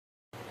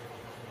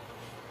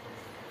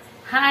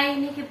Hi,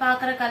 இன்னைக்கு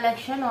பார்க்குற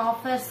collection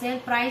offer sale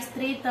price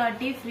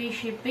 330 free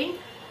shipping.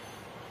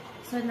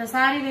 So இந்த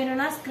saree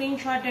வேணும்னா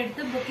ஸ்கிரீன்ஷாட்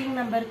எடுத்து புக்கிங்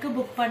நம்பருக்கு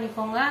புக்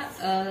பண்ணிக்கோங்க.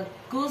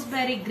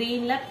 Gooseberry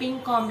கிரீன்ல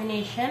pink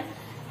combination.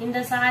 இந்த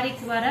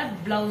சாரிக்கு வர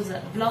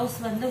பிளவுஸ்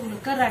வந்து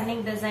உங்களுக்கு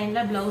ரன்னிங் டிசைன்ல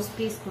பிளவுஸ்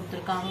பீஸ்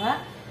கொடுத்துருக்காங்க.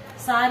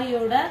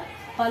 சாரியோட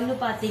பல்லு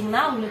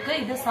பாத்தீங்கன்னா உங்களுக்கு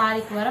இது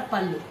சாரிக்கு வர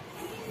பல்லு.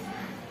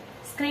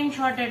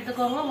 ஸ்கிரீன்ஷாட்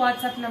எடுத்துக்கோங்க.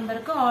 வாட்ஸ்அப்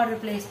நம்பருக்கு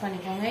ஆர்டர் பிளேஸ்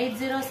பண்ணிக்கோங்க.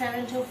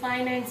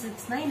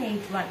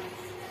 8072596981.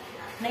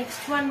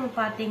 நெக்ஸ்ட் ஒன்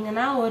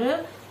பாத்தீங்கன்னா ஒரு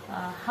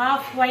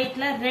ஹாஃப்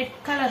ஒயிட்ல ரெட்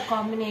கலர்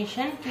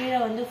காம்பினேஷன். கீழே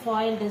வந்து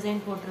ஃபாயில்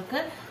டிசைன் போட்டிருக்கு.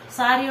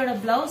 சாரியோட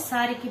பிளவுஸ்,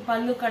 சாரிக்கு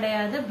பல்லு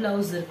கிடையாது,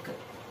 பிளவுஸ் இருக்கு.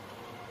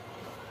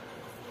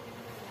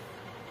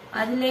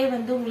 அதுலயே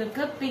வந்து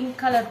உங்களுக்கு pink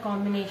colour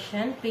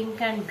combination,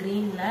 pink and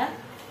கிரீன்ல.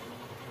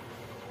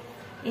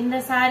 இந்த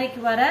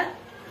சாரிக்கு வர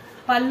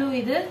பல்லு,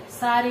 இது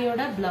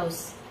சாரியோட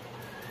பிளவுஸ்.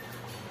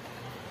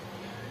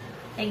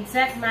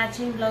 எக்ஸாக்ட்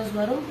மேட்சிங் பிளவுஸ்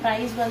வரும்.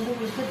 பிரைஸ் வந்து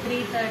உங்களுக்கு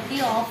 330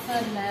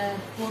 ஆஃபர்ல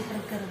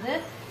போட்டிருக்கிறது.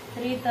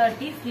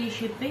 330 ஃப்ரீ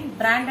ஷிப்பிங்.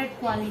 பிராண்டட்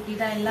குவாலிட்டி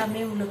தான் எல்லாமே.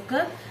 உங்களுக்கு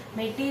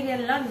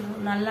மெட்டீரியல்லாம்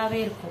நல்லாவே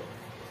இருக்கும்.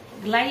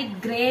 Light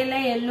கிரேல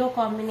yellow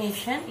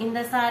combination. இந்த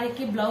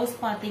சாரிக்கு பிளவுஸ்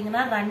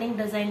பாத்தீங்கன்னா ரன்னிங்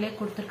டிசைன்லயே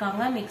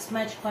கொடுத்துருக்காங்க. மிக்ஸ்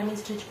மேட்ச் பண்ணி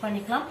ஸ்டிச்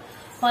பண்ணிக்கலாம்.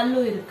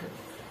 பல்லு இருக்கு.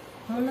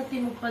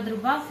 330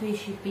 ரூபாய் ஃப்ரீ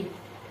ஷிப்பிங்.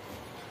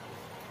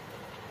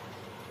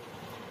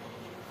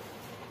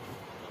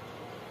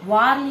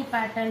 வார்லி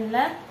பேட்டர்ன்ல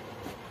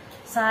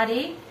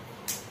sorry,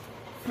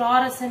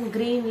 fluorescent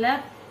கிரீன்ல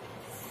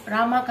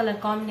Rama colour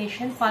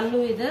combination. பல்லு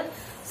இது.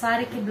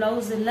 சாரிக்கு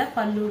பிளவுஸ் இல்ல,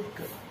 பல்லு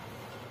இருக்கு.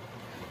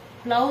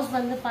 பிளவுஸ்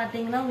வந்து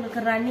பாத்தீங்கன்னா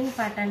உங்களுக்கு ரன்னிங்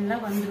பேட்டர்ன்ல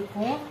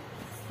வந்திருக்கும்.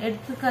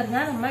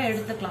 எடுத்துக்கிறதுனா நம்ம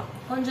எடுத்துக்கலாம்.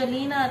 கொஞ்சம்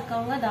லீனா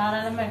இருக்கவங்க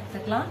தாராளமா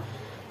எடுத்துக்கலாம்.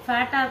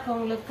 ஃபேட்டா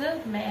இருக்கவங்களுக்கு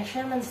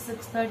மெஷர்மெண்ட்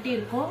 630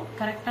 இருக்கும்.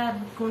 கரெக்டா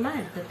இருக்கும்னா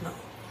எடுத்துக்கலாம்.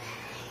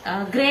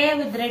 Grey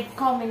with red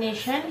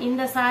combination.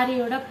 இந்த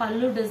சாரியோட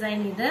பல்லு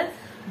டிசைன் இது.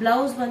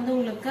 பிளவுஸ் வந்து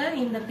உங்களுக்கு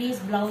இந்த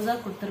பீஸ் பிளவுஸா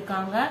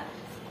கொடுத்துருக்காங்க.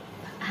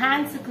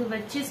 ஹேண்ட்ஸுக்கு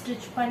வச்சு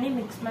ஸ்டிச் பண்ணி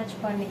மிக்ஸ் மேட்ச்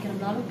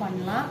பண்ணிக்கிறதாலும்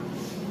பண்ணலாம்.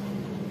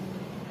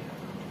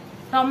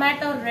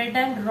 Tomato red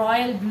and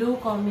Royal blue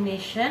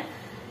combination.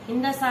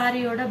 இந்த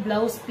சாரியோட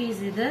பிளவுஸ்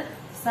பீஸ் இது.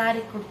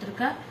 சாரி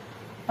கொடுத்துருக்க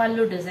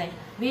பல்லு டிசைன்.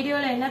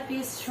 வீடியோல என்ன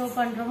பீஸ் ஷோ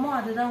பண்றோமோ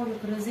அதுதான்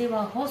உங்களுக்கு ரிசீவ்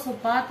ஆகும். ஸோ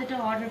பார்த்துட்டு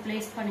ஆர்டர்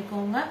பிளேஸ்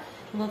பண்ணிக்கோங்க.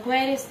 உங்க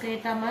குவரிஸ்க்கு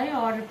ஏற்ற மாதிரி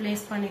ஆர்டர்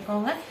பிளேஸ்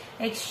பண்ணிக்கோங்க.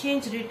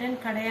 எக்ஸ்சேஞ்ச் ரிட்டர்ன்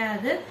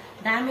கிடையாது.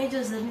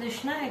 டேமேஜஸ்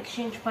இருந்துச்சுன்னா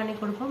எக்ஸ்சேஞ்ச் பண்ணி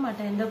கொடுப்போம்.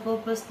 மற்ற எந்த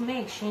பர்பஸ்க்குமே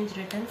எக்ஸ்சேஞ்ச்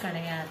ரிட்டர்ன்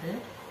கிடையாது.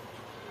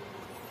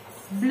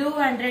 Blue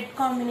and red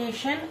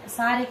combination.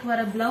 சாரிக்கு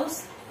வர பிளவுஸ்,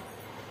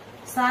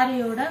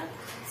 சாரியோட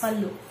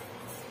பல்லு.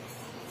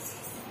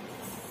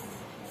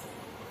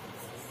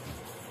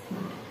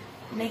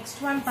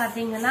 நெக்ஸ்ட் ஒன்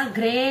பாத்தீங்கன்னா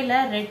கிரேல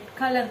ரெட்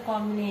கலர்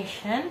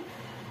காம்பினேஷன்.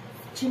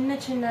 சின்ன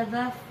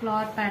சின்னதா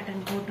ஃபிளவர்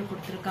பேட்டர்ன் போட்டு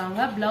கொடுத்துருக்காங்க.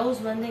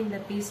 பிளவுஸ் வந்து இந்த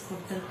பீஸ்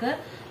கொடுத்துருக்கு.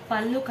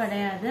 பல்லு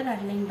கிடையாது,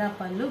 ரன்னிங் தான்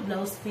பல்லு.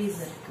 பிளவுஸ் பீஸ்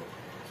இருக்கு.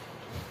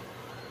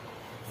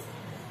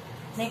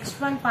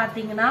 நெக்ஸ்ட் ஒன்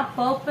பாத்தீங்கன்னா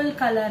பர்பிள்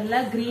கலர்ல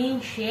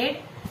கிரீன் ஷேட்.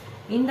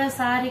 இந்த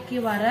சாரிக்கு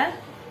வர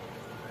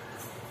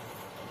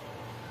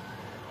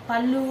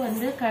பல்லு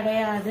வந்து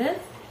கிடையாது,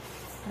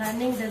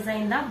 ரன்னிங்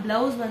டிசைன் தான்.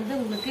 பிளவுஸ் வந்து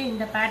உங்களுக்கு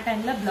இந்த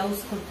பேட்டர்ன்ல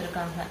பிளவுஸ்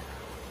கொடுத்துருக்காங்க.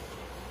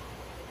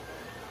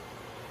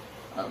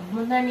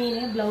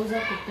 முந்தானியிலே பிளவுஸா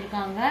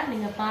கொடுத்துருக்காங்க.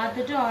 நீங்க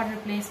பார்த்துட்டு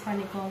ஆர்டர் பிளேஸ்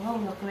பண்ணிக்கோங்க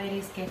உங்க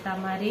குவரிஸ்க்கு ஏற்ற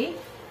மாதிரி.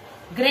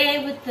 Grey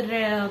with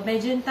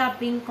magenta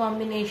pink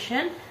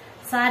combination.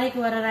 சாரிக்கு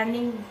வர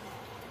running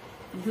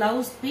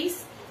blouse piece,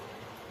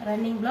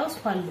 running blouse,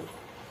 பல்லு.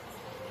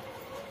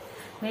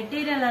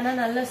 மெட்டீரியல் ஆனா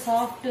நல்ல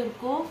சாஃப்ட்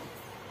இருக்கும்.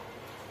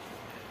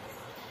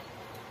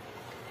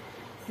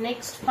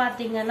 நெக்ஸ்ட்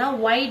பாத்தீங்கன்னா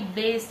ஒயிட்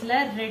பேஸ்ல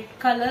ரெட்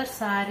கலர்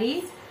சாரி.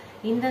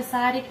 இந்த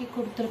சாரிக்கு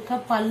கொடுத்திருக்க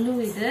பல்லு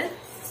இது.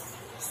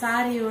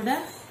 சாரியோட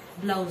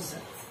பிளவுஸ்.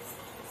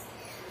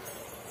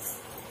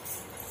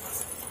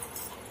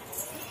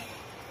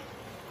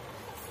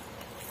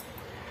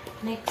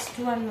 நெக்ஸ்ட்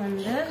ஒன்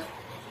வந்து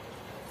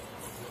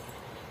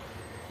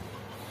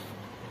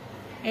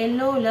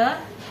எல்லோல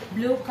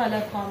blue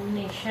colour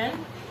combination.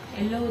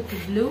 Yellow with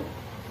blue.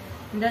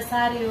 இந்த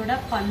சாரியோட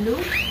பல்லு,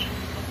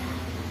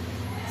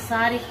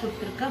 சாரி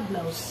கொடுத்திருக்க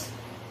பிளவுஸ்.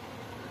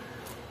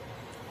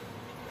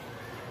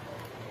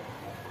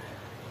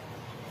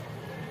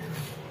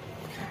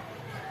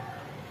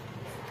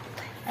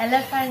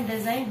 எலிஃபண்ட்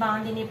டிசைன்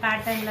பாந்தினி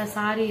பேட்டர்ன்ல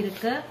சாரி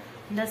இருக்கு.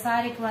 இந்த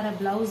சாரிக்கு வர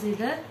பிளவுஸ்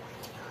இது.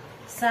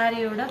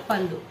 சாரியோட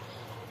பல்லு,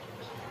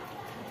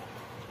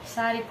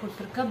 சாரி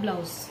கொடுத்திருக்க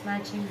பிளவுஸ்,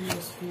 மேட்சிங்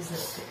பிளவுஸ் பீஸ்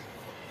இருக்கு.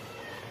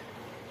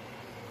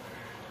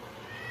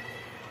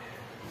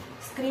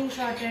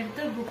 ஸ்கிரீன்ஷாட்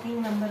எடுத்து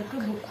புக்கிங் நம்பருக்கு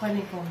புக்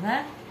பண்ணிக்கோங்க.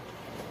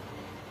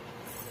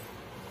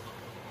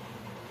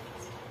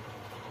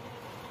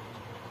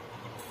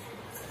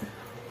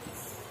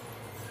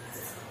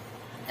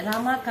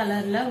 ராமா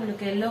கலர்ல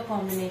உங்களுக்கு எல்லோ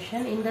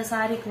காம்பினேஷன். இந்த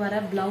சாரிக்கு வர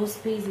பிளவுஸ்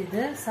பீஸ்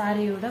இது.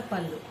 சாரியோட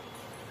பல்லு.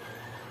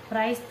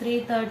 Price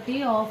 330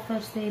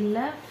 offer சேல்ல.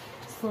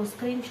 ஸோ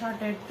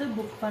ஸ்கிரீன்ஷாட் எடுத்து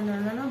புக்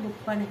பண்ணணும்னா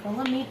புக்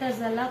பண்ணிக்கோங்க.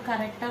 மீட்டர்ஸ் எல்லாம்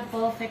கரெக்டா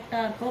பர்ஃபெக்டா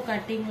இருக்கும்.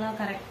 கட்டிங்லாம்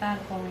கரெக்டா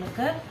இருக்கும்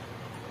உங்களுக்கு.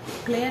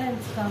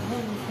 கிளியரன்ஸ்க்காக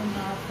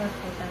உங்களுக்கு ஆஃபர்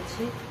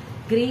போட்டாச்சு.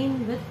 Green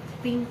with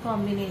pink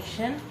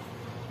combination.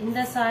 இந்த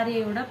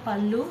சாரியோட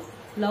பல்லு,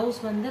 பிளவுஸ்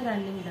வந்து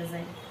running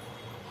design.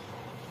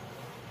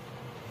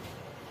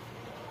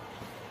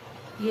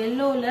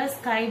 yellowல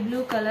sky blue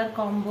colour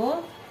combo.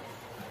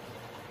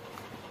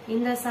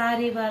 இந்த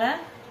சாரி வர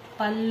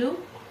பல்லு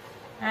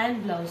and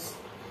blouse.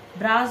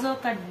 Brasso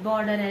cut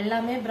border,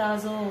 எல்லாமே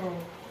பிராசோ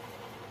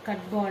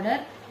கட்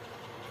பார்டர்.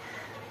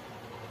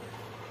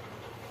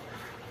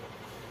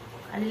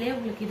 அதுலேயே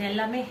உங்களுக்கு இது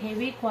எல்லாமே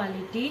heavy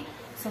quality.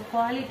 So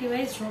quality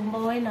wise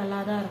ரொம்பவே நல்லா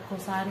தான்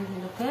இருக்கும் சாரி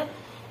உங்களுக்கு.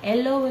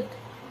 Yellow with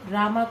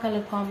Rama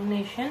colour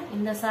combination.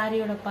 இந்த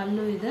சாரியோட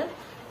பல்லு இது.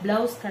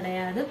 பிளவுஸ்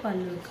கிடையாது,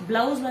 பல்லு இருக்கு.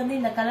 பிளவுஸ் வந்து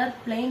இந்த கலர்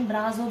பிளெயின்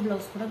பிராசோ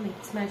பிளவுஸ் கூட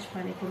மிக்ஸ் மேட்ச்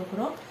பண்ணி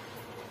கொடுக்குறோம்.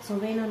 ஸோ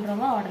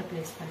வேணுன்றவங்க ஆர்டர்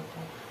பிளேஸ்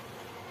பண்ணிக்கோங்க.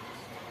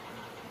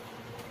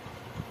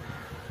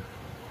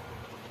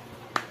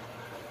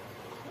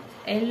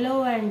 எல்லோ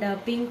அண்ட்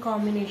பிங்க்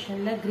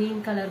காம்பினேஷன்ல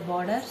கிரீன் கலர்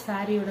பார்டர்.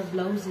 சாரியோட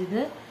பிளவுஸ்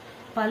இது.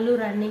 பல்லு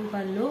ரன்னிங்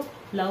பல்லு,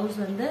 பிளவுஸ்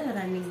வந்து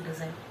running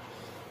design.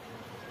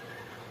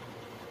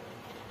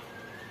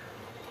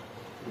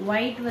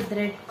 White with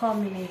red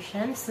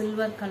combination,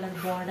 silver colour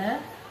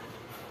border.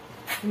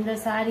 இந்த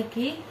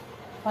சாரிக்கு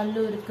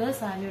பல்லு இருக்கு.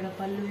 சாரியோட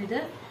பல்லு இது.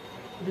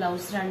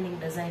 பிளவுஸ் ரன்னிங்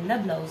டிசைன்ல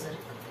பிளவுஸ்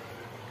இருக்கு.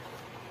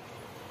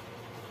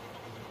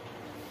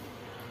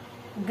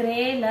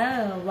 கிரேல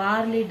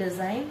வார்லி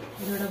டிசைன்.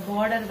 இதோட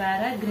பார்டர்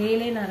வேற.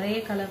 கிரேலே நிறைய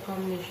கலர்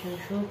காம்பினேஷன்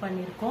ஷோ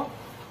பண்ணிருக்கோம்.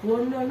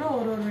 ஒன்னொன்னு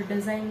ஒரு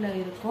டிசைன்ல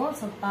இருக்கும்.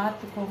 ஸோ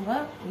பார்த்துக்கோங்க,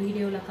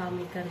 வீடியோல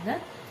காமிக்கிறத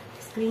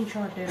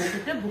ஸ்கிரீன்ஷாட்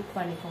எடுத்துட்டு புக்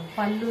பண்ணிக்கோங்க.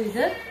 பல்லு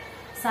இது.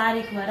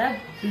 சாரிக்கு வர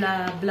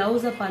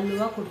பிளவுஸ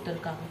பல்லுவா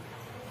கொடுத்துருக்காங்க.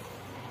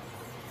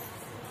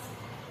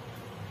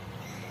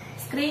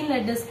 ஸ்கிரீன்ல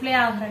டிஸ்பிளே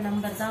ஆகிற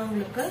நம்பர் தான்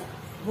உங்களுக்கு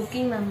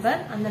புக்கிங்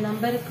நம்பர். அந்த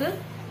நம்பருக்கு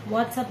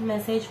வாட்ஸ்அப்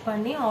மெசேஜ்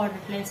பண்ணி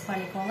ஆர்டர் பிளேஸ்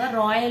பண்ணிக்கோங்க.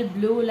 Royal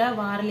ப்ளூல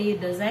Warli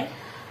design.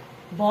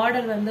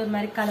 பார்டர் வந்து ஒரு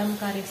மாதிரி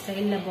கலம்காரி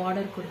ஸ்டைல்ல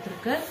பார்டர்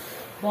கொடுத்துருக்கு.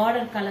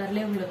 பார்டர்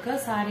கலர்ல உங்களுக்கு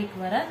சாரிக்கு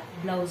வர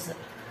பிளவுஸ்.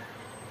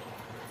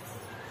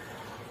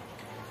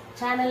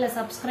 சேனல்ல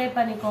சப்ஸ்கிரைப்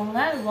பண்ணிக்கோங்க.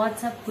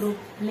 வாட்ஸ்அப்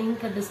குரூப்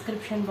லிங்க்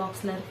டிஸ்கிரிப்ஷன்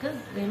பாக்ஸ்ல இருக்கு.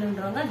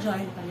 வேணுன்றவங்க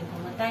ஜாயின்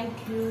பண்ணிக்கோங்க.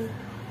 தேங்க்யூ.